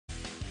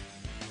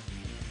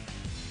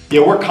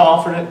Yeah, we're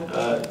confident,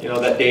 you know,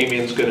 that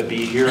Damion's going to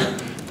be here.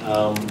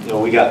 You know,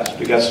 we got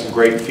some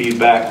great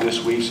feedback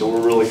this week, so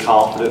we're really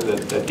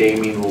confident that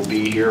Damion will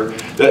be here.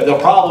 The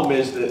problem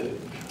is that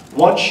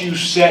once you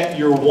set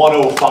your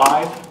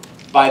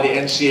 105 by the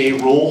NCAA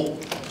rule,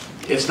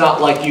 it's not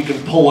like you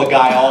can pull a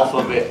guy off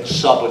of it and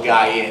sub a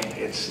guy in.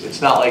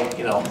 It's not like,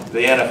 you know,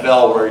 the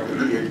NFL where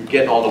you're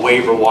getting on the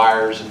waiver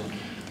wires and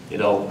you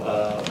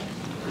know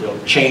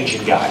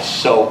changing guys.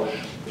 So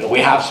you know, we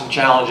have some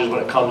challenges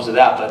when it comes to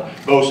that, but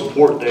most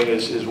important thing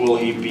is will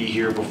he be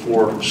here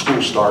before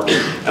school starts,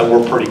 and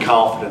we're pretty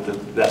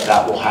confident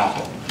that will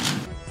happen.